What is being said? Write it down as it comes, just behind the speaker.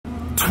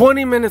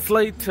20 minutes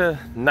late to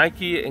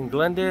Nike in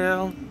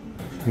Glendale.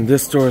 And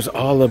this store is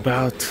all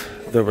about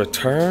the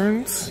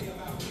returns.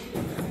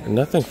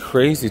 Nothing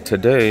crazy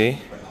today.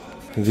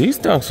 These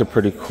dunks are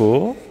pretty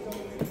cool.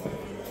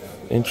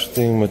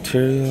 Interesting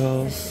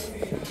materials.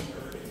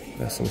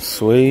 Got some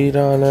suede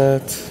on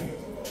it.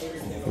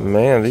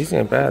 Man, these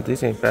ain't bad.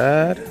 These ain't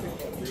bad.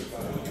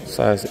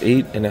 Size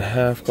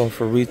 8.5 going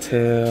for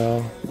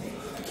retail.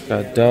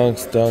 Got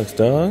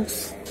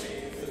dunks.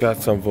 Got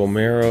some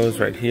Vomeros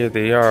right here.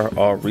 They are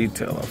all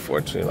retail,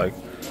 unfortunately. Like,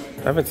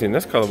 I haven't seen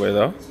this colorway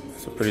though.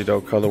 It's a pretty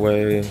dope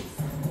colorway.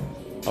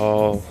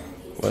 All,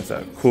 what's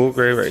that? Cool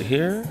gray right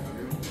here.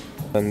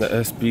 And the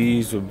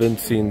SBs, we've been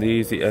seeing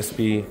these. The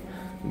SB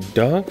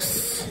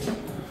dunks.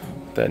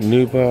 That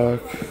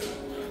nubuck.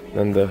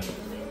 And the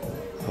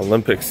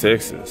Olympic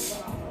sixes.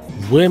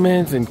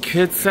 Women's and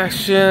kids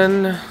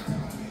section.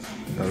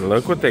 And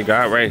look what they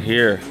got right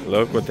here.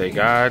 Look what they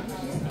got.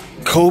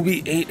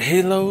 Kobe 8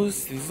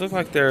 halos. These look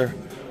like they're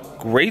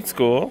grade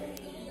school.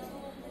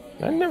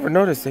 I never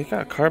noticed they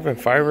got carbon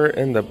fiber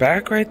in the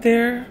back right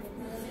there.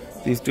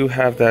 These do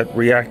have that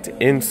React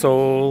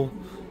insole.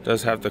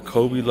 Does have the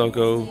Kobe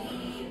logo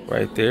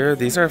right there.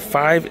 These are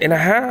 5.5.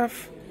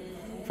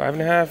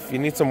 5.5. You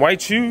need some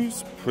white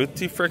shoes.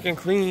 Pretty freaking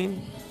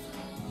clean.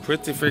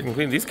 Pretty freaking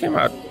clean. These came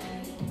out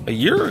a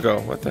year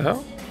ago. What the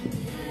hell?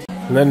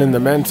 And then in the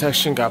men's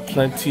section, got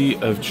plenty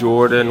of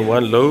Jordan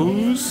 1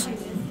 lows,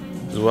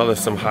 as well as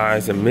some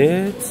highs and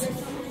mids.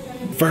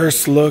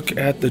 First look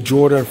at the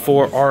Jordan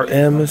 4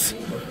 RMs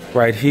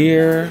right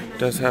here.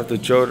 Does have the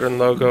Jordan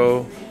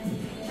logo.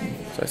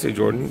 Did I say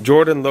Jordan?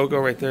 Jordan logo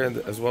right there,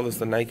 as well as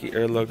the Nike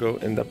Air logo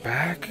in the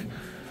back.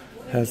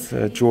 Has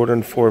a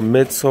Jordan 4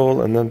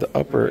 midsole, and then the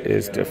upper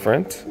is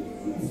different.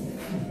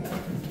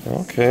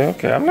 Okay.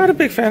 I'm not a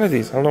big fan of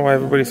these. I don't know why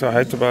everybody's so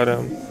hyped about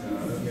them.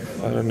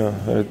 I don't know.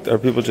 Are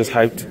people just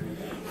hyped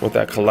with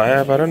that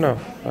collab? I don't know.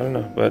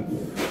 But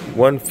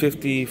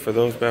 $150 for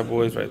those bad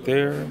boys right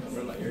there.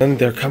 And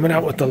they're coming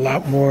out with a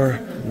lot more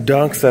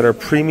dunks that are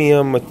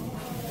premium,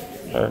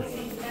 that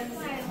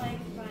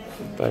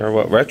are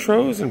what,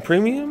 retros and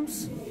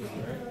premiums?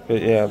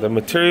 But yeah, the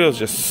material is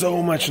just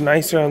so much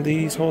nicer on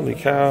these. Holy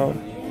cow.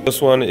 This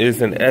one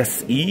is an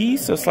SE,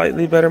 so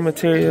slightly better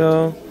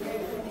material.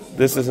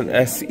 This is an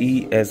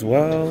SE as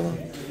well.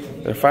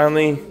 They're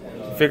finally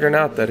figuring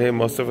out that, hey,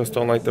 most of us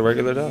don't like the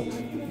regular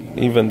dunks.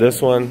 Even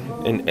this one,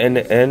 an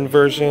NN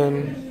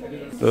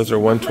version. Those are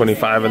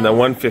 $125, and then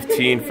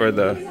 $115 for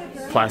the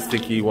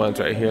plasticky ones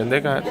right here. And they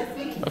got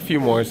a few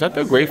more. Is that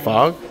the gray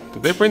fog?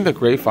 Did they bring the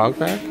gray fog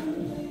back?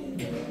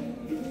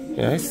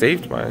 Yeah, I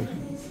saved mine.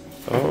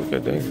 Oh,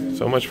 good day.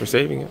 So much for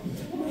saving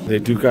it. They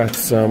do got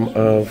some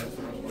of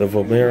the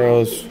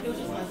Vomeros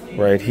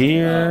right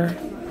here.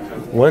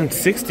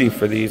 $160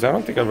 for these. I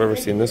don't think I've ever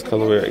seen this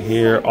colorway right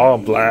here. All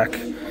black.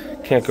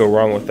 Can't go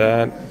wrong with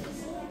that.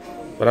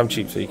 But I'm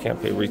cheap, so you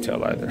can't pay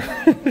retail either.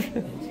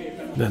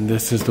 Then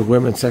this is the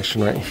women's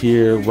section right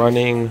here.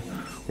 Running,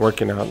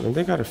 working out. And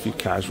they got a few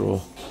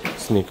casual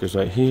sneakers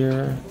right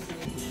here.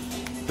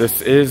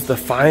 This is the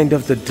find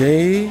of the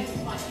day.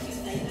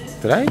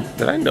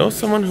 Did I know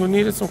someone who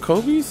needed some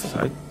Kobe's?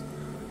 I'm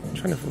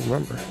trying to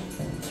remember.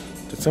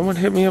 Did someone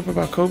hit me up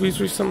about Kobe's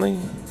recently?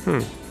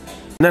 And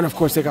then of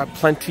course they got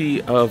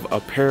plenty of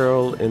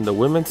apparel in the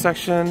women's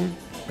section.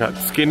 Got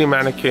skinny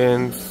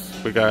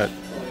mannequins. We got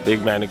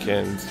big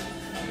mannequins.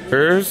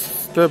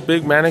 Here's the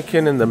big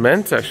mannequin in the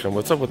men's section.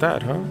 What's up with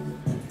that, huh?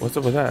 What's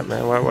up with that,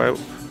 man? Why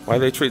are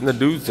they treating the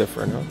dudes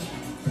different, huh?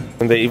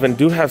 And they even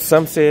do have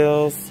some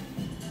sales.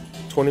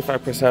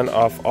 25%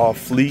 off all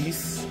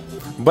fleece.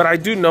 But I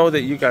do know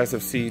that you guys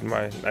have seen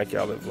my Nike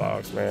outlet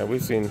vlogs, man.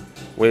 We've seen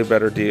way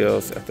better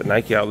deals at the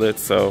Nike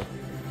outlets, so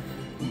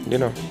you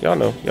know, y'all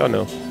know.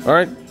 All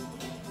right,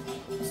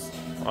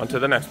 on to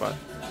the next spot.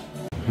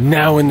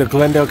 Now in the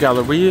Glendale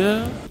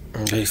Galleria,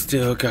 they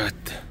still got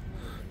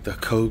the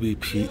Kobe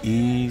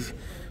PE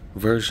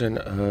version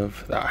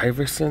of the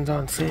Iversons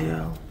on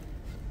sale.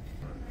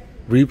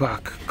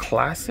 Reebok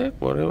Classic?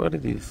 What are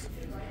these?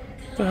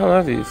 What the hell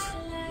are these?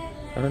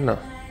 I don't know.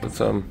 With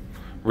some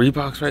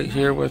Reeboks right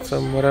here with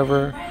some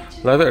whatever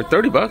leather.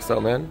 $30 though,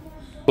 man.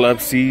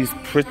 Club C's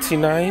pretty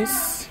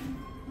nice.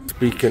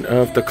 Speaking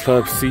of the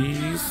Club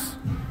C's,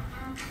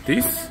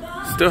 these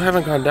still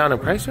haven't gone down in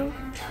price though?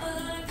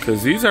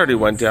 Because these already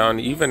went down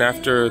even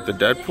after the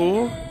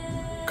Deadpool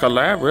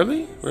collab.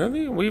 Really?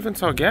 We even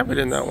saw Gambit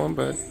in that one,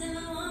 but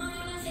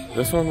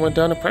this one went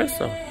down in price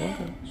though.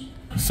 Okay.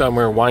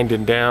 Summer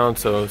winding down,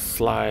 so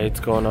slides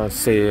going on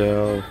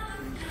sale.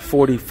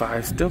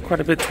 $45, still quite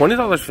a bit.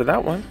 $20 for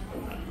that one.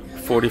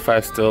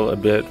 $45 still a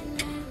bit.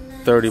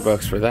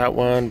 $30 for that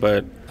one,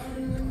 but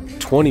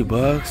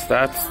 $20,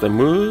 that's the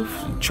move.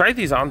 Try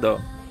these on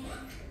though.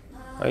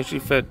 I usually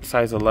fit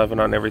size 11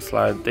 on every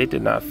slide. They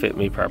did not fit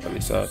me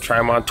properly, so try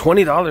them on.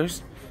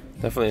 $20,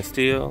 definitely a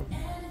steal.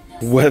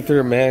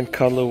 Weatherman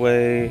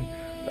colorway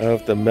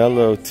of the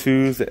Mellow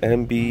 2s, the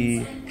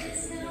MB.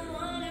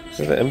 Is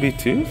that the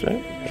MB2s,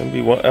 right?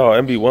 MB1. Oh,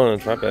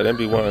 MB1s. My bad.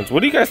 MB1s.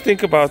 What do you guys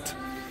think about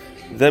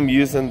them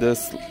using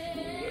this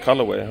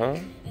colorway, huh?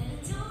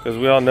 Because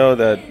we all know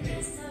that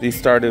these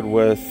started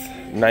with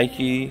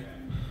Nike,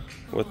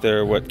 with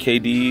their, what,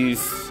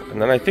 KDs.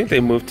 And then I think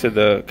they moved to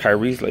the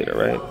Kyries later,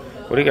 right?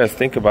 What do you guys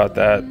think about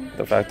that?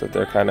 The fact that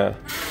they're kind of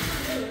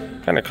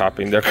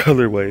copying their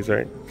colorways,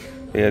 right?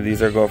 Yeah,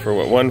 these are going for,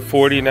 what,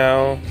 140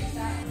 now?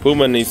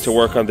 Puma needs to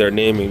work on their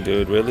naming,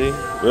 dude. Really?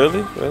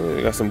 Really? Really?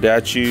 They got some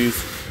dad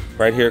shoes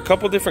right here. A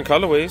couple different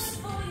colorways.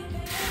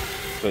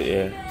 But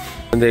yeah.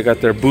 And they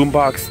got their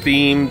boombox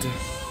themed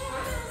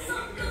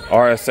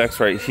RSX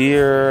right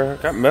here.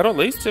 Got metal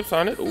lace tips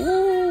on it.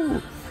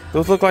 Ooh.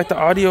 Those look like the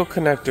audio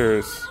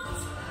connectors.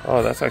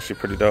 Oh, that's actually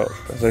pretty dope.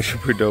 That's actually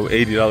pretty dope.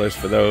 $80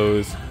 for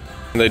those.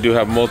 And they do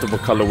have multiple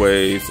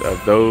colorways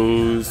of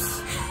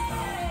those.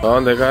 Oh,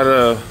 and they got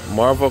a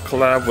Marvel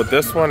collab with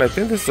this one. I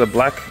think this is a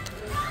Black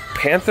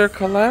Panther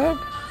collab.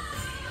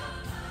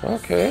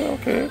 Okay,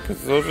 okay,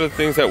 because those are the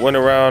things that went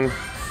around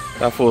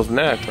that fool's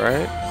neck,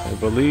 right? I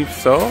believe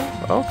so.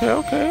 Okay,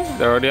 okay,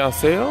 they're already on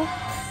sale.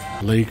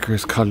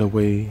 Lakers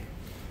colorway.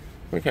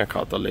 We can't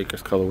call it the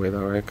Lakers colorway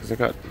though, right? Because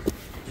it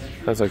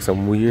has like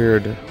some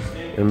weird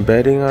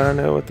embedding on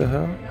it. What the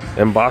hell?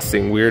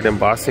 Embossing, weird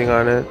embossing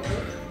on it.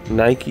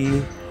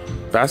 Nike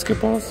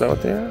basketball, is that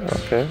what they are?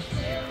 Okay,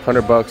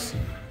 $100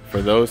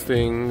 for those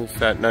things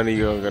that none of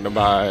you are gonna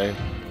buy.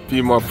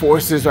 Few more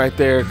forces right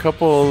there, a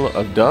couple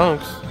of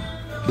dunks.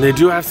 They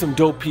do have some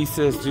dope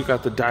pieces. You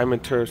got the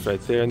diamond turfs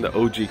right there in the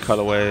OG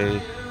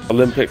colorway,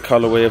 Olympic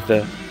colorway of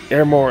the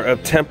Air More Up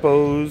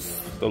Tempos,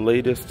 the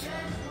latest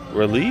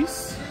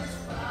release.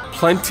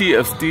 Plenty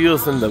of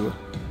steals in the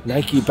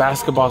Nike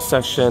basketball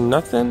section.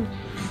 Nothing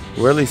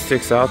really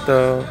sticks out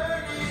though.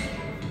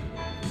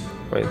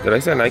 Wait, did I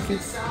say Nike?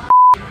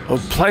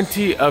 Oh,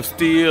 plenty of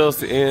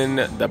steals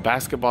in the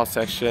basketball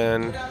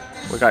section.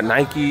 We got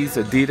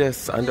Nikes,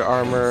 Adidas, Under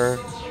Armour,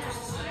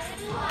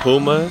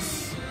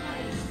 Pumas.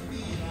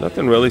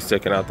 Nothing really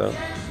sticking out though.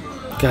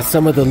 Got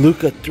some of the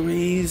Luka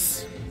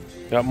 3s.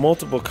 Got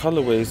multiple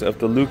colorways of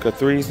the Luka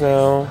 3s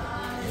now.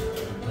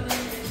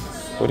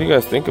 What do you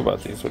guys think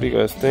about these? What do you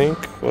guys think?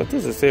 What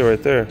does it say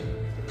right there?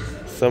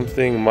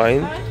 Something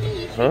mine?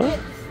 Huh?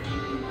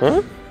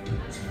 Huh?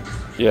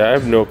 Yeah, I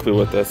have no clue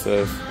what that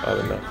says. I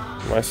don't know.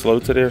 Am I slow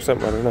today or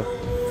something? I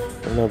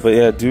don't know. But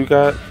yeah, do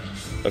got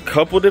a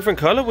couple different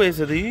colorways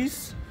of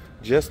these.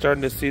 Just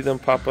starting to see them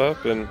pop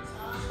up, and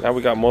now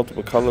we got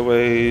multiple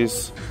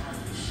colorways.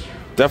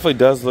 Definitely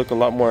does look a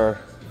lot more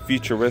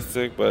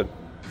futuristic, but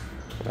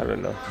I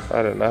don't know.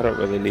 I don't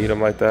really need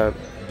them like that.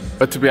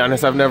 But to be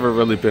honest, I've never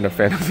really been a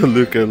fan of the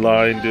Luka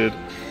line, dude.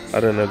 I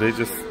don't know. They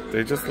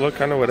just look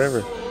kind of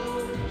whatever.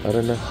 I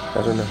don't know.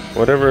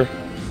 Whatever.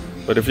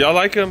 But if y'all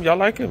like them, y'all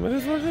like them. It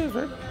is what it is,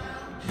 right?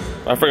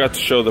 I forgot to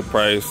show the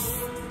price.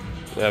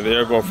 Yeah, they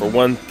are going for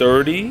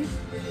 $130.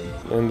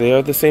 And they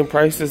are the same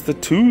price as the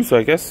 2, so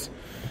I guess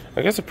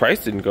the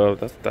price didn't go.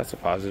 That's a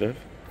positive.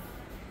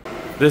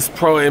 This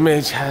Pro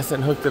Image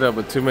hasn't hooked it up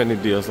with too many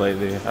deals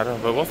lately. I don't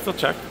know, but we'll still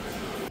check.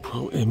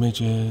 Pro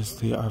Images,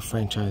 they are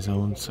franchise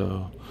owned,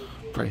 so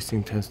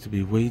pricing tends to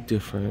be way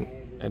different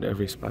at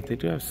every spot. They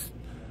do have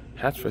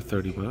hats for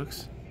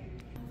 $30.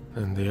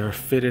 And they are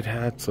fitted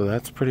hats, so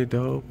that's pretty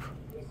dope.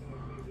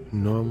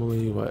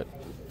 Normally, what,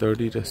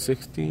 30 to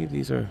 60?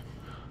 These are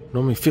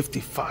normally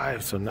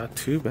 55, so not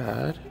too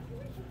bad.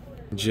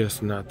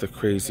 Just not the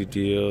crazy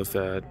deals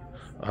that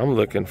I'm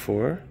looking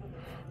for.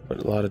 But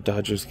a lot of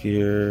Dodgers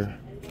gear.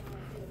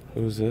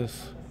 Who's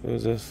this?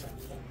 Who's this?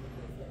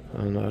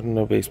 I don't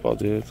know baseball,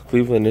 dude.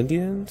 Cleveland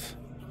Indians.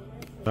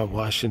 Got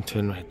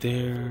Washington right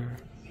there.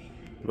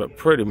 But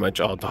pretty much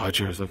all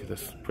Dodgers. Look at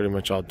this. Pretty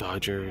much all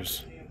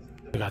Dodgers.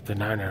 We got the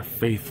Niner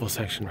Faithful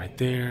section right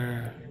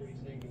there.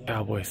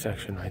 Cowboy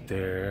section right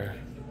there.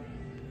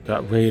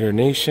 Got Raider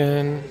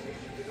Nation.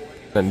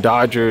 And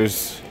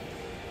Dodgers.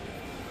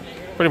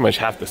 Pretty much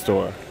half the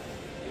store.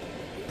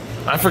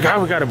 I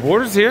forgot we got a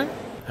Borders here.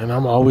 And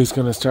I'm always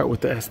going to start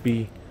with the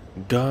SB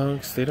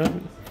Dunks. Did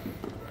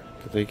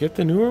they get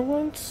the newer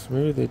ones?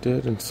 Maybe they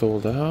did and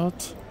sold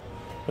out.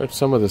 But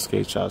some of the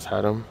skate shops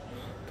had them.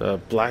 The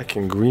black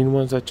and green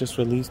ones that just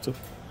released,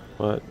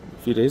 what,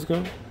 a few days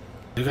ago?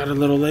 They got a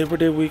little Labor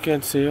Day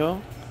weekend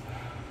sale.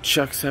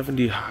 Chuck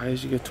 70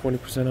 highs, you get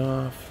 20%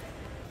 off.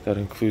 That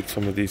includes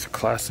some of these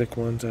classic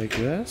ones, I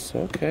guess.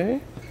 Okay.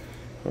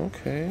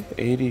 Okay.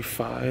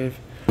 85.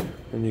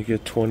 And you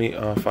get 20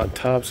 off on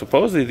top.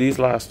 Supposedly these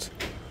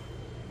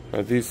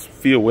these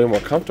feel way more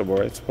comfortable,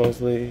 right?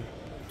 Supposedly.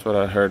 That's what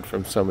I heard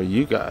from some of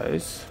you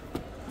guys.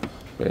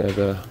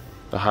 Yeah,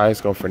 the highs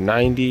go for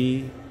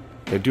 90.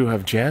 They do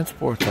have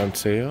JanSports on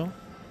sale.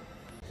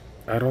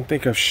 I don't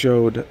think I've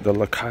showed the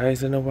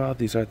Lakais in a while.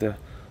 These are the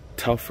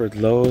Telford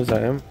Lows.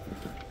 I am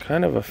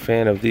kind of a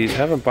fan of these.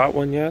 Haven't bought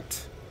one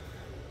yet.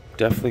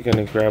 Definitely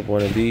gonna grab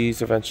one of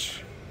these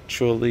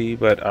eventually.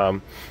 But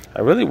I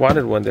really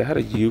wanted one. They had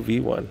a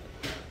UV one.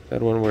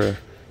 That one where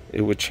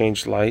it would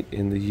change light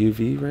in the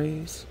UV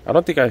rays. I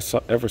don't think I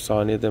ever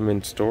saw any of them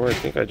in store. I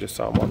think I just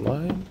saw them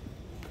online.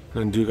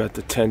 And do got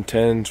the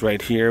 1010s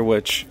right here,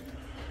 which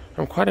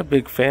I'm quite a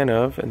big fan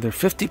of. And they're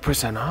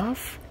 50%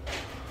 off.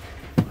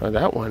 Oh,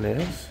 that one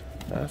is.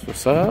 That's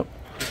what's up.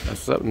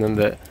 That's up. And then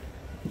the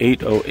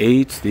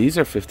 808s, these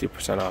are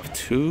 50% off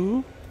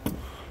too.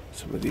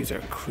 Some of these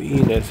are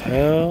clean as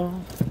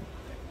hell.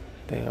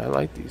 Dang, I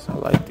like these. I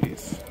like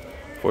these.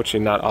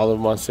 Fortunately, not all of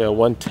them on sale.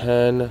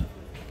 110.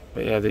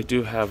 But yeah, they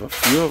do have a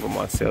few of them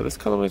on sale. This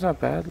colorway's not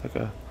bad. Like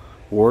a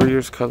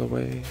Warriors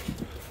colorway.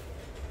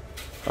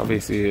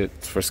 Obviously,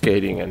 it's for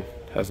skating and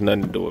has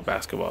nothing to do with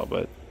basketball,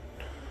 but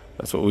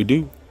that's what we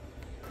do.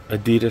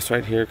 Adidas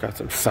right here. Got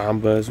some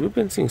Sambas. We've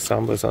been seeing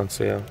Sambas on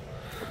sale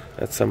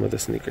at some of the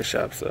sneaker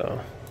shops,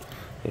 though.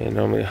 Yeah,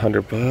 normally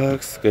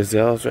 $100.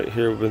 Gazelles right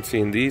here. We've been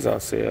seeing these on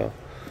sale.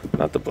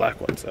 Not the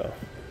black ones, though.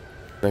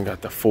 Then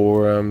got the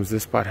Forums.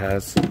 This spot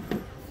has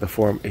the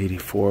Forum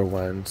 84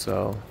 one,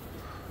 so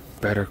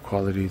better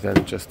quality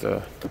than just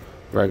the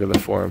regular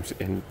Forums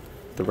in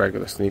the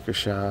regular sneaker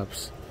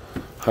shops.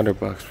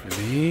 $100 for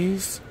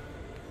these.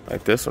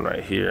 Like this one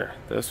right here.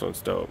 This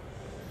one's dope.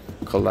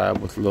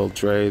 Collab with Lil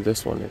Dre.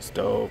 This one is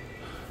dope.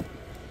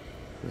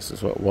 This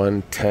is what,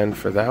 110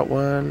 for that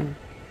one.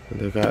 And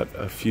they got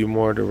a few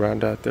more to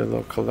round out their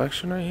little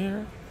collection right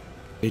here.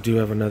 They do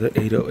have another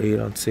 808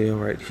 on sale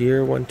right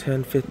here.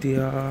 110, 50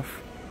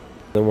 off.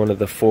 Then one of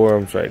the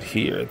Forums right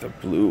here, the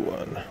blue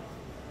one.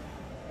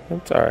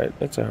 That's alright,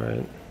 that's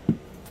alright.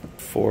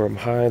 Forum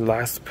high,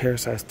 last pair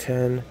size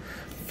 10.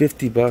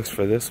 $50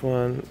 for this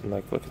one. And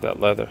like, look at that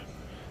leather.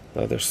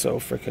 Leather's so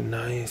freaking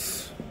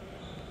nice.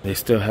 They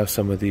still have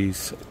some of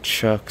these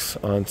Chucks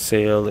on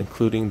sale,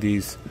 including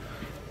these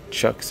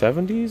Chuck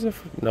 70s.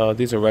 No,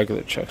 these are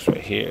regular Chucks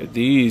right here.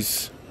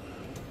 These,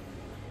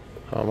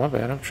 oh my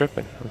bad, I'm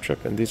tripping.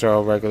 These are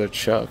all regular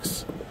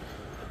Chucks.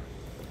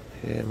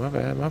 Yeah, my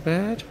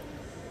bad.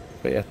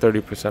 But yeah,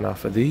 30%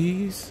 off of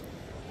these.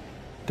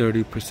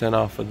 30%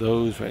 off of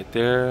those right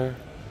there.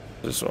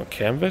 This one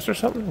canvas or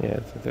something?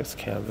 Yeah, that's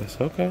canvas.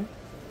 Okay.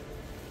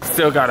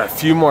 Still got a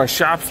few more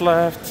shops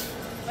left.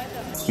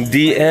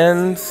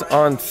 DNs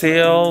on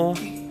sale.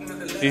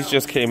 These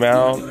just came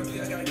out.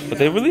 But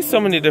they released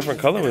so many different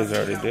colorways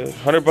already, dude.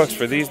 $100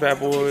 for these bad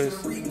boys.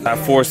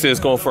 Forces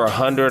going for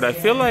 100. I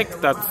feel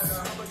like that's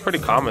pretty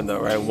common though,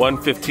 right?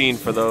 115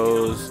 for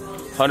those.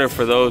 100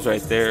 for those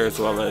right there, as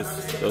well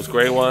as those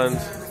gray ones.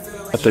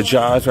 Got the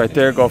Jaws right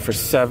there going for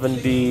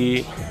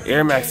 70.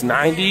 Air Max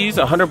 90s,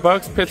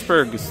 $100.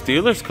 Pittsburgh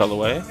Steelers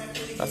colorway.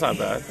 That's not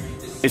bad.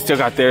 They still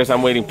got theirs.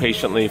 I'm waiting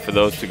patiently for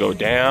those to go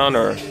down,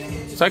 or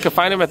so I could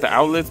find them at the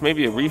outlets,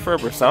 maybe a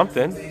refurb or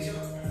something.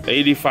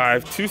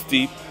 85, too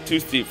steep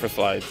for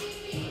slides.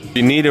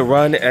 You need a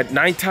run at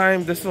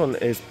nighttime. This one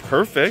is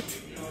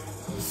perfect.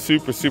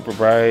 Super, super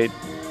bright.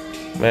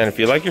 Man, if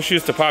you like your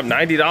shoes to pop,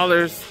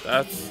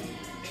 $90.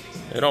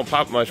 They don't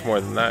pop much more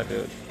than that,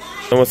 dude.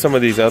 And with some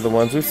of these other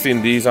ones, we've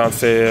seen these on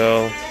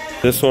sale.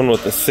 This one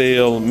with the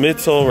sale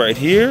midsole right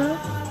here.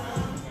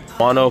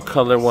 Mono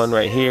color one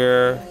right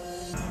here.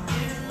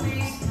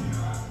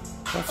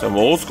 Got some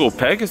old school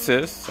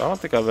Pegasus. I don't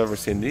think I've ever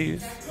seen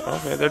these.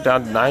 Okay, they're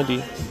down to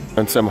 90.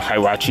 And some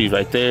Hiwachi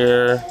right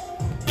there.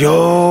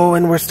 Yo,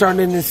 and we're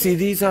starting to see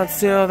these on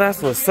sale.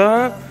 That's what's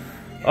up.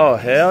 Oh,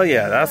 hell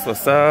yeah, that's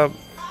what's up.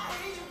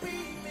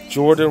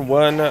 Jordan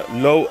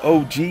 1 low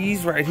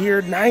OGs right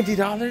here,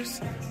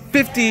 $90.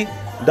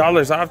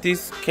 $50 off.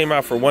 These came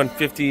out for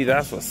 $150.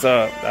 That's what's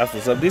up. That's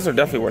what's up. These are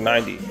definitely worth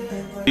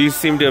 $90. These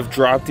seem to have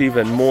dropped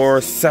even more.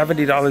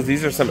 $70.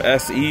 These are some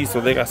SE,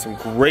 so they got some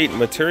great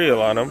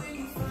material on them.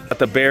 Got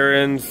the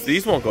Barons.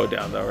 These won't go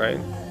down though, right?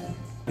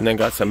 And then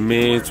got some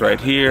mids right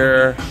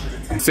here.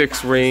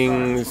 6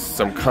 rings,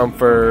 some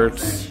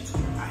comforts.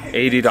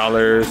 $80.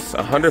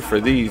 $100 for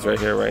these right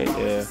here, right?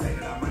 Yeah.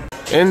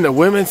 In the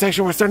women's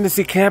section, we're starting to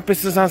see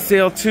campuses on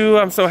sale too.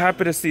 I'm so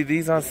happy to see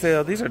these on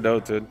sale. These are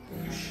dope, dude.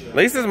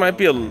 Laces might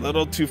be a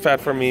little too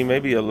fat for me,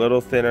 maybe a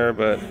little thinner,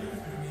 but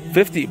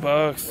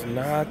 $50,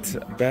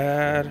 not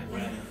bad.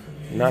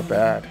 Not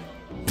bad.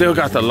 Still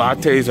got the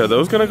lattes. Are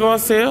those gonna go on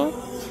sale?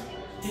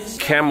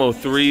 Camo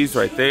 3s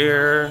right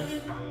there.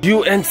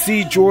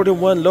 UNC Jordan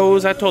 1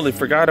 lows. I totally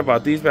forgot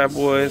about these bad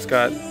boys.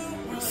 Got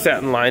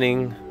satin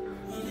lining.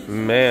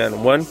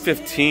 Man,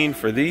 $115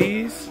 for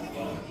these.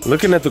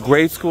 Looking at the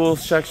grade school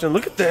section,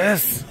 look at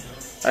this.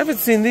 I haven't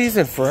seen these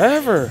in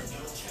forever.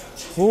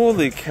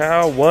 Holy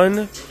cow,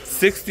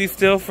 $160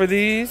 still for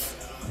these.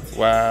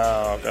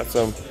 Wow, got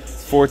some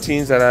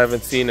 14s that I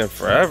haven't seen in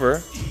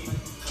forever.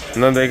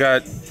 And then they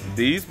got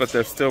these, but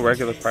they're still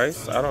regular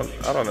price. I don't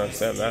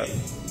understand that.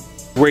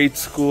 Grade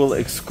school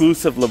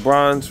exclusive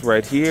LeBrons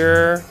right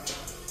here.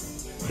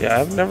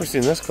 Yeah, I've never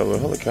seen this color.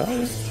 Holy cow,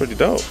 this is pretty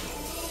dope.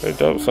 Pretty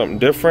dope, something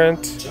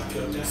different.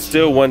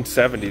 Still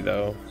 $170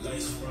 though.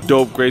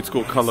 Dope grade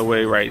school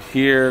colorway right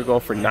here,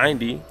 going for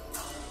 $90.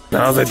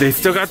 Now I was like, they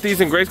still got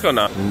these in grade school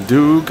now.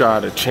 Dude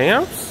got a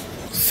Champs.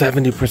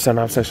 70%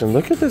 off section.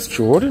 Look at this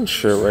Jordan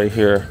shirt right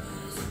here.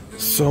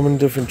 So many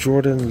different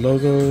Jordan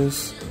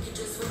logos.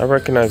 I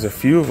recognize a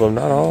few of them,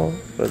 not all,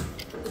 but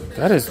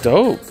that is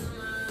dope.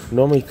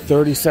 Normally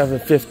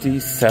 $37.50,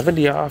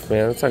 $70 off,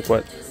 man. It's like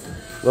what,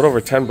 a little over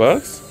 $10?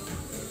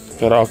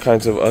 Got all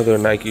kinds of other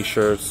Nike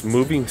shirts.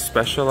 Moving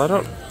special. I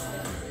don't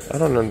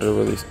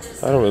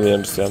really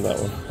understand that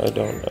one.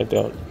 I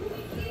don't.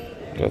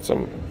 Got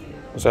some,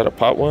 is that a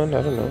pot one?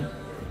 I don't know.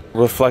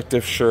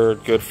 Reflective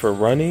shirt, good for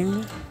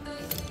running.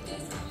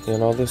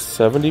 And all this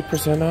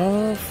 70%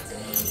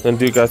 off. Then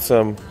dude got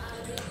some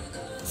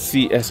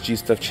CSG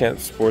stuff, Champ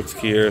sports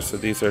gear. So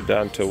these are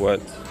down to what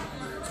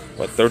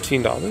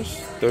 $13?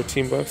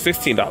 13 bucks?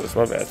 $16,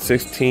 my bad.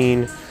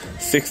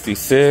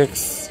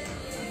 $16.66.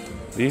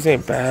 These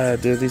ain't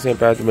bad, dude. These ain't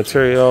bad. The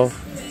material,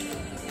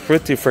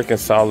 pretty freaking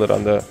solid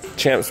on the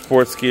Champ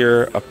sports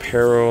gear.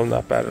 Apparel,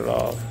 not bad at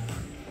all.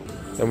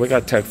 And we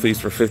got Tech Fleece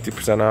for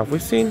 50% off.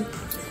 We've seen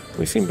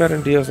better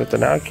deals at the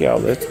Nike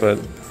outlets, but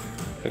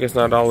I guess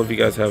not all of you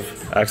guys have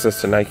access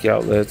to Nike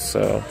outlets,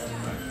 so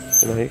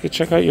you know, you can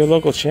check out your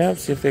local Champ,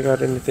 see if they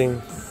got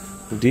anything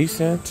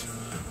decent.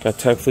 Got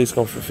Tech Fleece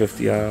going for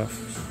 50 off.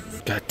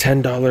 Got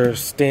 $10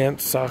 stamped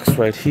socks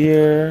right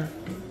here.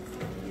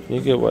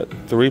 You get what,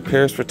 3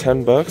 pairs for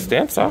 10 bucks?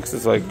 Stamped socks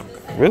is like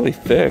really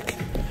thick.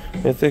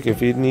 I think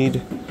if you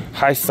need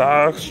high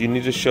socks, you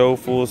need to show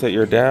fools that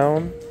you're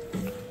down.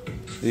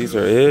 These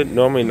are it.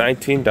 Normally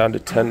 19 down to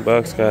 10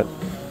 bucks. Got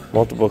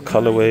multiple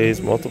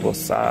colorways, multiple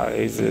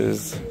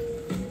sizes.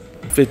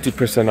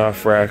 50%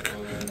 off rack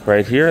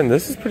right here. And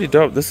this is pretty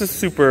dope. This is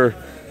super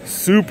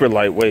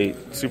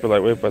lightweight. Super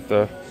lightweight, but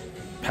the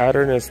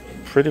pattern is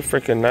pretty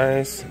freaking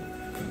nice.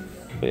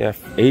 But yeah,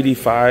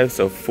 85,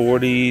 so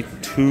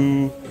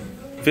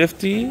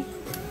 42.50.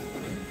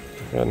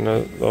 Got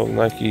another little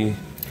Nike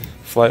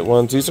Flight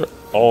ones. These are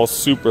all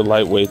super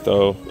lightweight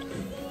though.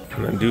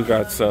 And then do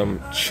got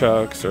some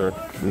Chucks, or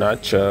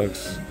not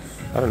Chucks,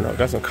 I don't know.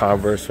 Got some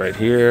Converse right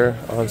here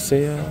on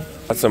sale.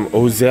 Got some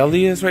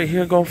Ozelias right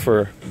here going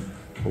for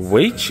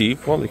way cheap.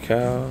 Holy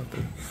cow.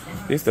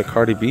 These are the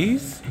Cardi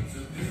B's.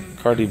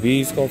 Cardi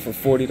B's going for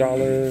 $40.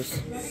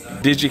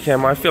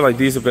 Digicam, I feel like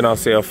these have been on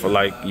sale for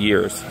like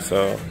years.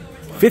 So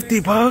 50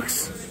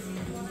 bucks?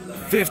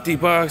 50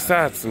 bucks,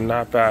 that's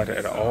not bad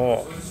at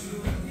all.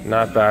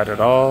 Not bad at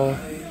all.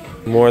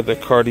 More of the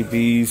Cardi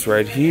B's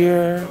right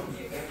here.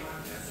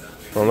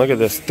 Oh, look at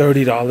this,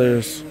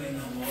 $30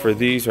 for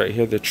these right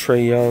here, the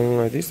Trae Young.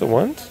 Are these the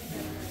ones?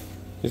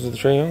 These are the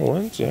Trae Young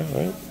ones, yeah,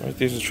 right?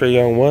 These are Trae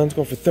Young ones,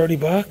 going for 30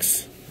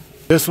 bucks.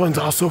 This one's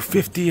also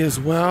 50 as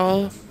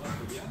well.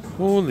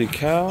 Holy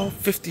cow,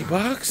 50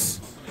 bucks?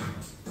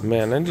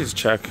 Man, I need to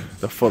check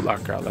the Foot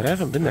Locker outlet. I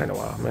haven't been there in a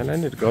while, man. I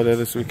need to go there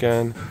this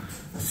weekend,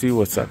 see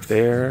what's up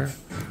there.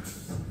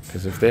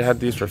 Because if they had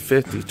these for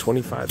 50,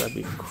 25, that'd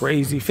be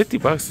crazy. 50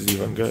 bucks is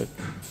even good.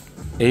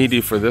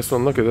 80 for this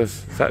one. Look at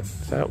this. Is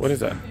that what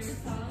is that?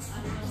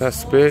 Is that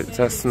spit? Is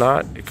that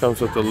snot? It comes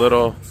with a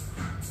little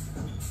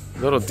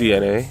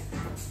DNA.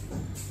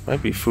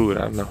 Might be food.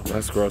 I don't know.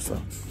 That's gross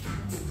though.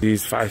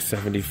 These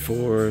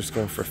 574s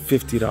going for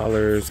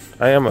 $50.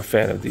 I am a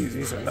fan of these.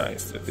 These are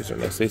nice. These are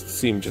nice. They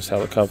seem just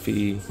hella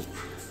comfy.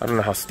 I don't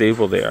know how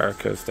stable they are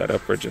because that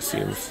upper just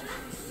seems.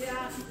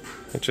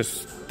 It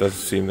just doesn't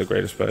seem the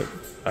greatest, but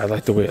I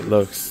like the way it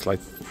looks,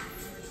 like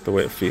the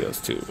way it feels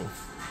too.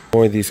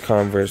 More of these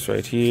Converse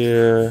right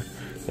here,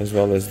 as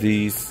well as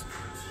these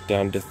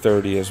down to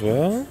 30 as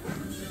well.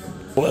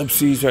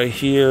 Blubsies right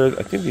here.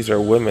 I think these are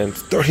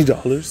women's.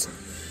 $30.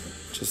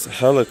 Just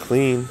hella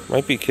clean.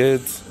 Might be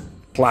kids.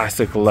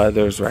 Classic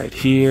leathers right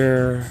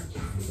here.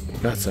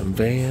 Got some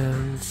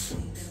Vans.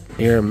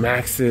 Air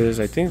Maxes.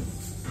 I think.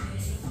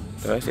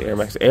 Did I say Air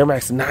Max? Air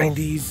Max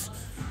 90s.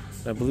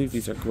 I believe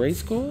these are grade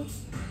school.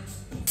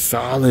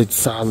 Solid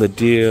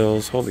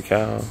deals. Holy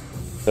cow.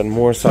 Then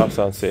more socks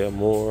on sale.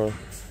 More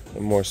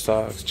and more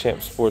socks.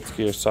 Champ sports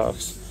gear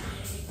socks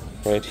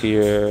right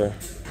here.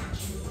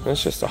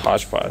 It's just a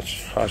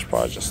hodgepodge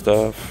of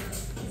stuff.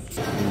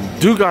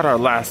 Do got our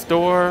last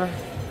store.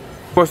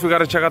 Of course, we got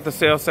to check out the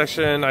sales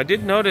section. I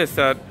did notice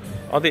that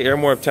all the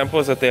Airmore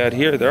tempos that they had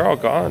here, they're all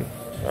gone.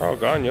 They're all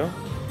gone, yo.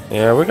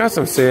 Yeah, we got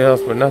some sales,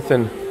 but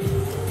nothing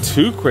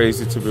too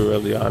crazy to be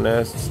really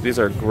honest. These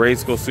are grade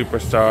school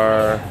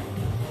superstar.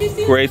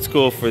 Grade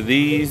school for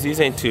these. These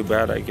ain't too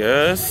bad, I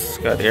guess.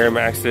 Got Air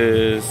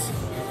Maxes.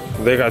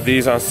 They got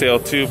these on sale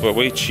too, but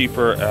way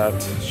cheaper at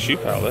Shoe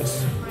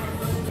Palace.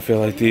 I feel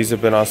like these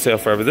have been on sale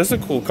forever. This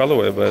is a cool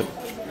colorway, but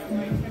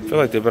I feel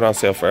like they've been on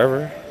sale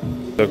forever.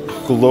 The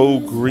glow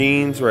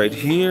greens right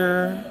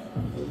here.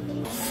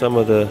 Some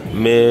of the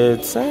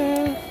mids.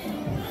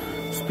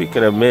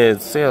 Speaking of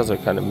mids, sales are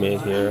kind of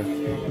mid here.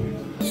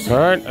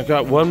 Alright, I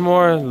got one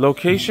more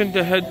location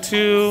to head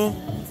to.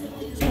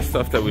 Some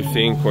stuff that we've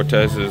seen,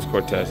 Cortez's,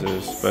 but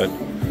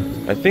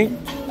I think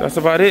that's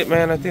about it,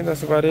 man. I think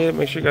that's about it.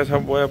 Make sure you guys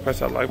help boy out, press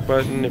that like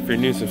button. If you're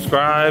new,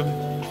 subscribe.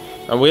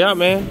 And we out,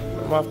 man.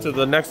 I'm off to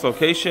the next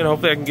location.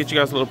 Hopefully I can get you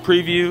guys a little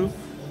preview.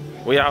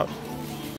 We out.